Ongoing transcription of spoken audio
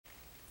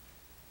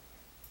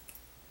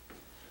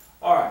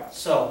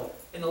So,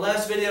 in the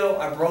last video,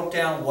 I broke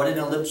down what an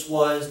ellipse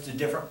was, the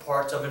different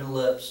parts of an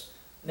ellipse.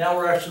 Now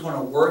we're actually going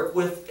to work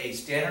with a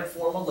standard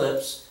form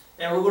ellipse,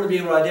 and we're going to be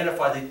able to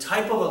identify the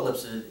type of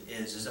ellipse it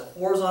is. Is it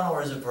horizontal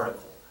or is it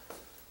vertical?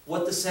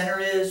 What the center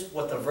is,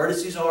 what the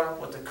vertices are,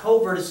 what the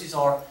co-vertices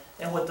are,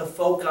 and what the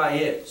foci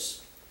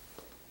is.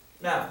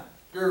 Now,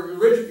 your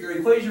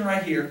equation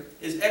right here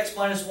is x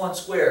minus 1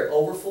 squared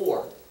over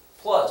 4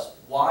 plus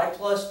y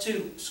plus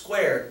 2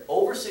 squared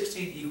over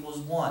 16 equals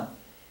 1.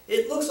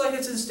 It looks like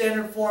it's in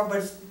standard form, but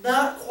it's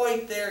not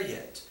quite there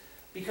yet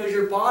because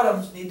your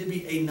bottoms need to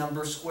be a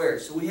number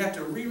squared. So we have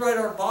to rewrite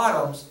our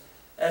bottoms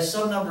as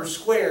some number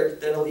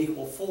squared that will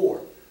equal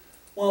 4.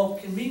 Well,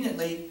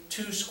 conveniently,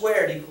 2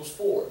 squared equals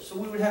 4. So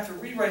we would have to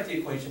rewrite the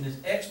equation as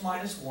x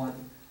minus 1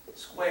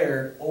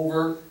 squared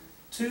over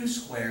 2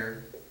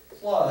 squared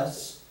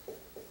plus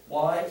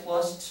y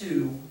plus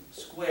 2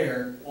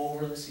 squared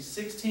over, let's see,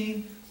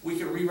 16. We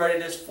can rewrite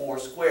it as 4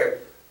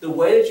 squared. The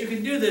way that you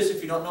can do this,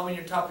 if you don't know in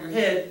your top of your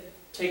head,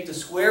 take the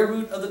square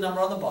root of the number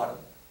on the bottom.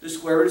 The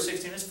square root of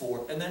 16 is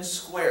 4, and then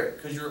square it,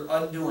 because you're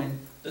undoing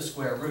the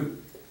square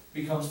root.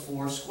 Becomes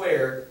 4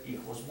 squared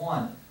equals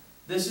 1.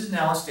 This is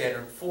now a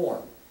standard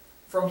form.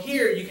 From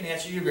here, you can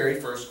answer your very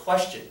first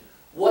question.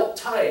 What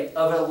type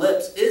of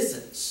ellipse is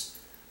this?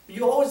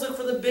 You always look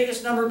for the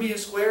biggest number being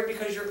squared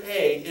because your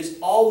A is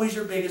always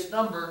your biggest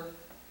number.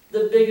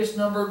 The biggest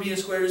number being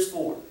squared is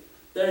 4.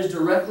 That is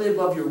directly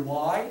above your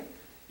y.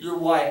 Your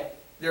y,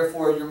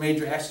 therefore, your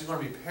major axis is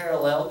going to be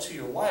parallel to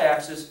your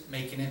y-axis,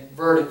 making it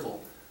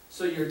vertical.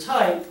 So your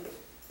type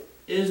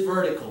is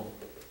vertical.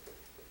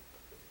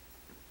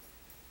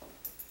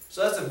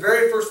 So that's the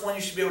very first one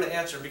you should be able to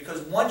answer,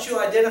 because once you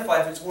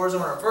identify if it's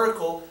horizontal or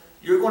vertical,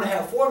 you're going to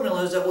have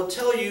formulas that will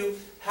tell you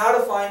how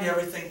to find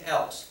everything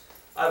else.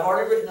 I've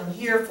already written them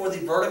here for the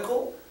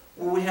vertical,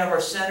 where we have our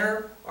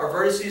center, our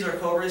vertices, our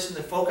co-vertices, and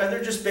the foci.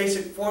 They're just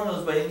basic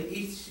formulas, but in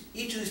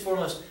each of these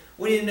formulas,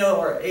 we need to know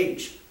our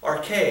H, our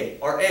K,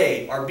 our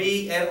A, our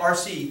B, and our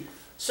C.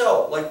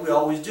 So, like we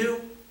always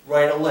do,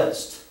 write a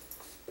list.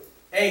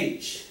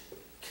 H,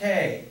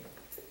 K,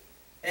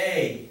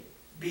 A,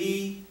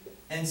 B,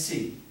 and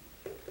C.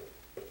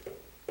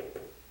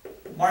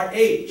 Mark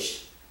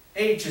H.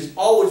 H is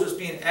always what's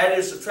being added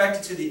or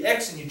subtracted to the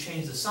x, and you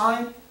change the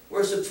sign.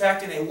 We're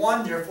subtracting a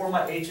 1, therefore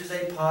my H is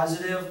a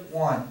positive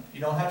 1.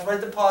 You don't have to write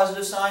the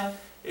positive sign,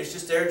 it's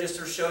just there just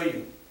to show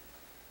you.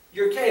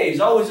 Your K is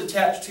always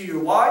attached to your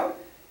Y,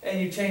 and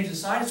you change the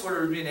sign, it's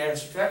where it's being added or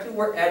subtracted.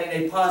 We're adding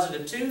a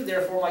positive 2,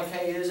 therefore my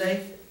K is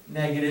a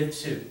negative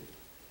 2.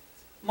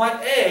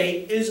 My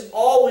A is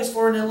always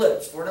for an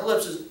ellipse. For an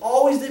ellipse is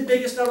always the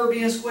biggest number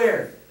being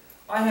squared.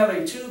 I have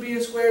a 2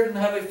 being squared and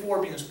I have a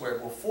 4 being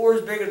squared. Well, 4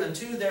 is bigger than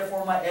 2,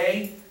 therefore my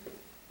A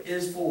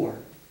is 4.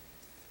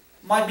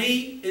 My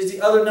B is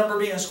the other number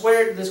being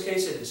squared. In this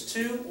case it is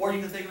 2, or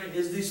you can think of it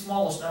as the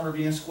smallest number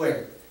being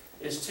squared.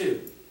 It's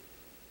 2.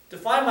 To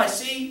find my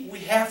C, we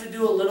have to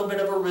do a little bit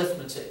of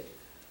arithmetic.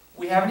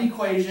 We have an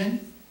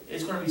equation.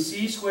 It's going to be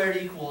C squared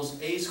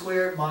equals A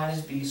squared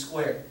minus B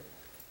squared.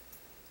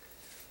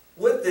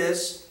 With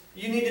this,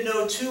 you need to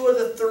know 2 of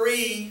the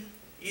 3.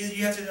 Either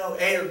you have to know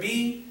A or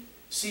B,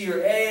 C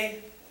or A,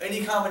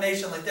 any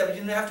combination like that, but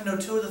you have to know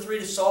 2 of the 3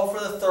 to solve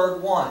for the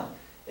third one.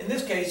 In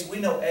this case, we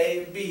know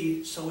A and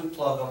B, so we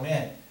plug them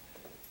in.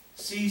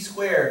 C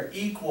squared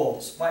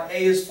equals, my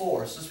A is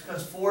 4, so this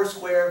becomes 4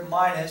 squared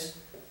minus,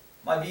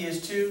 my B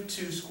is 2,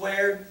 2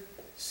 squared,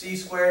 C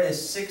squared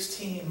is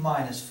 16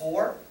 minus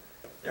 4,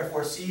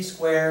 therefore C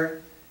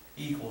squared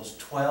equals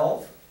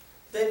 12.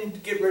 Then to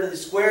get rid of the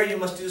square, you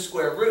must do the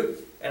square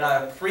root. And I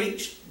have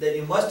preached that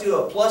you must do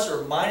a plus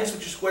or minus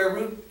with your square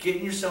root,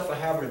 getting yourself a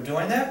habit of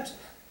doing that.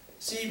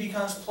 C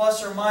becomes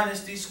plus or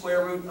minus the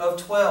square root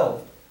of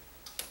 12.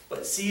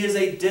 But C is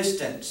a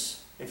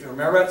distance. If you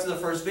remember back to the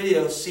first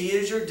video, C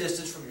is your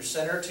distance from your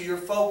center to your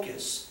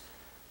focus.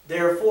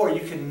 Therefore,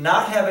 you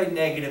cannot have a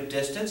negative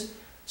distance,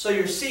 so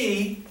your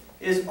C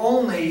is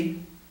only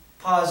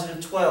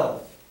positive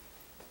 12.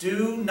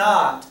 Do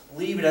not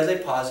leave it as a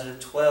positive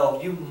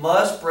 12. You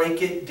must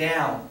break it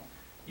down.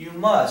 You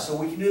must. So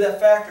we can do that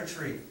factor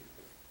tree.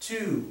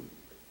 2.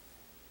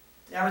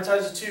 How many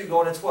times does 2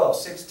 go into 12?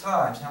 6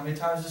 times. How many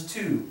times does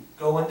 2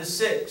 go into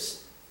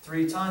 6?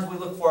 3 times. We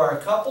look for our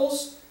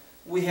couples.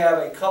 We have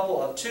a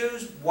couple of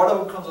 2's. One of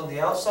them comes on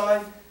the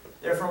outside.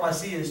 Therefore my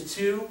C is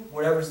 2.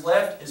 Whatever's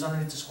left is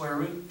underneath the square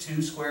root.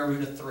 2 square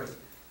root of 3.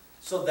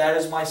 So that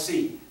is my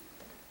C.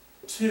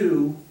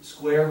 2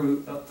 square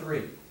root of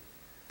 3.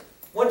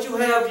 Once you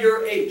have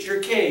your H,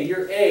 your K,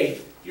 your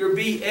A, your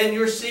B, and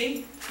your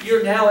C,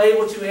 you're now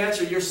able to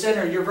answer your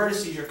center, your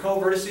vertices, your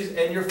co-vertices,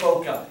 and your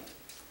foci.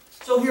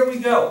 So here we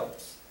go.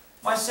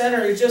 My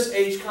center is just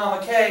H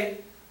comma K.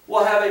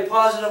 We'll have a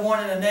positive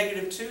 1 and a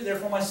negative 2.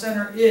 Therefore my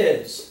center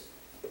is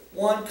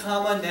 1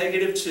 comma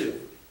negative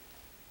 2.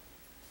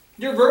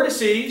 Your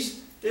vertices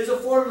is a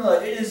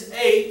formula. It is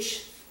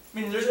H.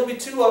 Meaning there's going to be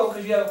 2 of them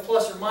because you have a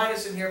plus or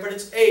minus in here, but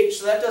it's H,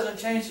 so that doesn't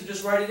change, so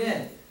just write it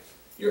in.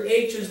 Your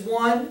H is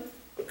 1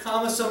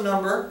 comma some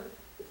number,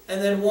 and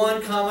then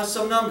 1 comma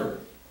some number.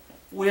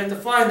 We have to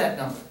find that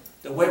number.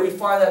 The way we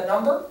find that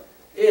number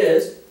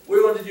is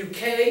we're going to do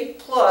k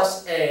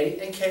plus a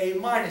and k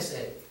minus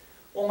a.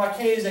 Well, my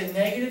k is a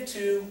negative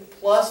 2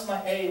 plus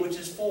my a, which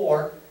is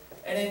 4,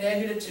 and a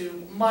negative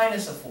 2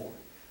 minus a 4.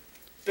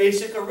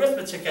 Basic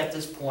arithmetic at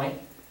this point.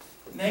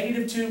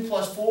 Negative 2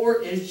 plus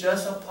 4 is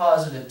just a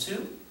positive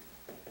 2.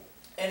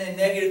 And a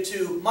negative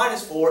 2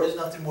 minus 4 is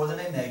nothing more than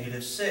a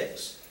negative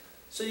 6.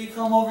 So you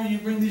come over and you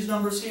bring these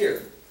numbers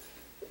here.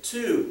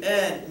 2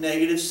 and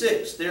negative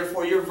 6.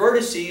 Therefore, your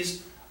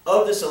vertices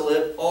of this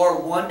ellipse are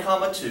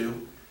 1,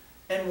 2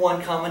 and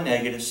 1,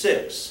 negative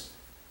 6.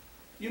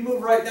 You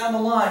move right down the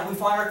line, we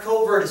find our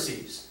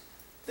co-vertices.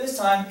 This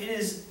time it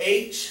is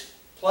h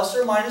plus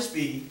or minus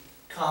b,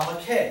 comma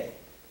k.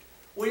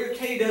 Well, your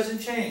k doesn't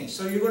change,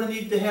 so you're going to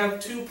need to have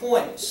 2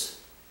 points.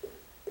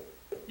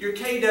 Your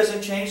k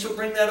doesn't change, so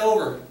bring that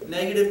over.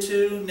 Negative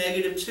 2,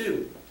 negative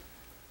 2.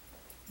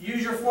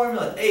 Use your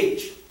formula,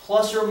 h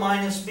plus or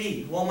minus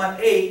b. Well, my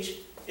h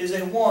is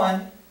a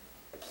 1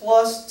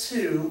 plus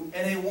 2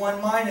 and a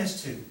 1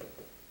 minus 2.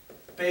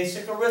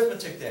 Basic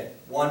arithmetic then.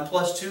 1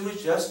 plus 2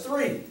 is just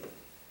 3.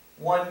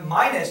 1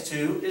 minus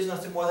 2 is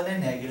nothing more than a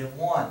negative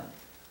 1.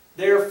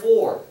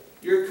 Therefore,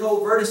 your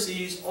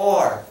co-vertices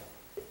are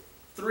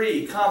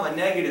 3,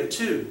 negative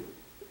 2,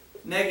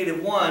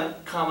 negative 1,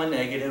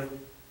 negative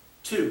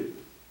 2.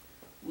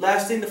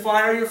 Last thing to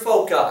find are your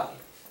foci.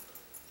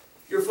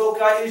 Your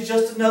foci is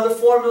just another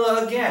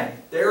formula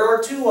again. There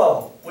are 2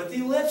 of them. With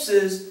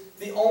ellipses,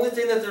 the only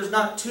thing that there's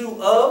not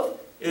 2 of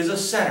is a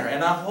center.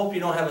 And I hope you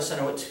don't have a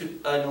center with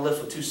an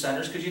ellipse with 2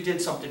 centers, because you did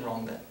something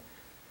wrong then.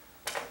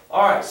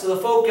 Alright, so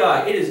the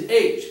foci, it is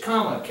h,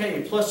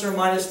 k plus or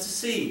minus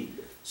c.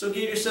 So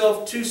give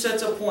yourself 2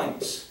 sets of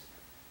points.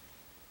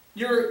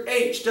 Your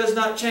h does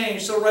not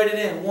change, so write it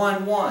in,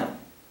 1, 1.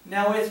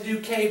 Now we have to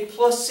do k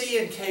plus c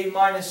and k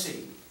minus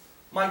c.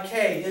 My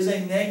k is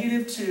a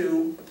negative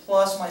 2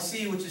 plus my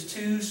c, which is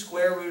 2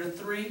 square root of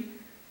 3.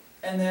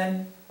 And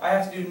then I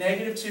have to do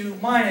negative 2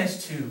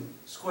 minus 2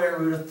 square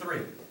root of 3.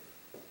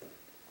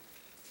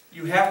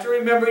 You have to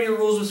remember your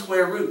rules of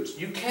square roots.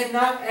 You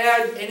cannot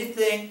add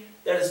anything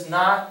that is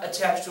not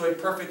attached to a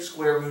perfect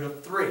square root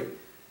of 3.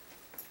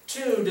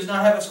 2 does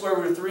not have a square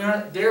root of 3 on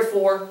it,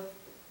 therefore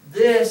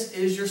this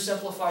is your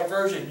simplified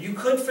version. You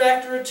could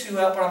factor a 2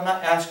 out, but I'm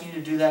not asking you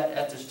to do that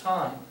at this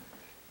time.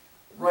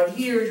 Right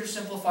here is your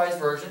simplified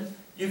version.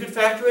 You could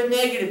factor a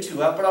negative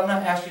 2 out, but I'm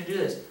not asking you to do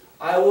this.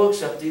 I will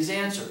accept these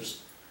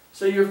answers.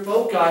 So your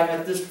foci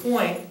at this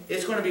point,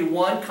 it's going to be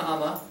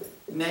 1,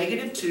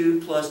 negative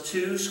 2 plus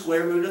 2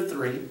 square root of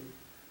 3,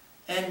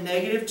 and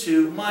negative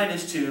 2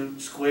 minus 2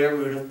 square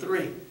root of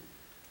 3.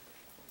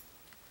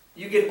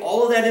 You get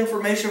all of that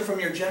information from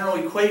your general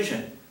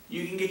equation.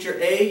 You can get your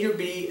a, your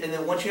b, and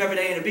then once you have an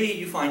a and a b,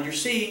 you find your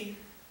c.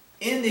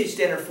 In the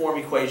standard form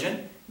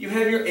equation, you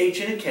have your h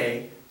and a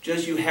k.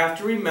 Just you have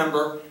to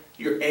remember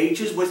your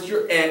h is with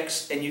your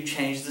x and you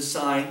change the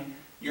sign.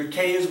 Your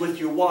k is with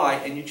your y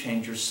and you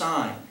change your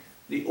sign.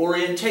 The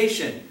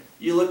orientation,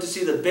 you look to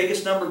see the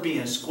biggest number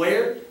being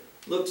squared.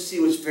 Look to see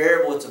which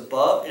variable it's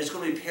above, and it's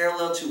going to be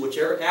parallel to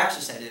whichever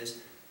axis that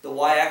is. The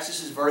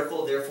y-axis is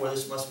vertical, therefore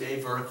this must be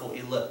a vertical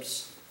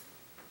ellipse.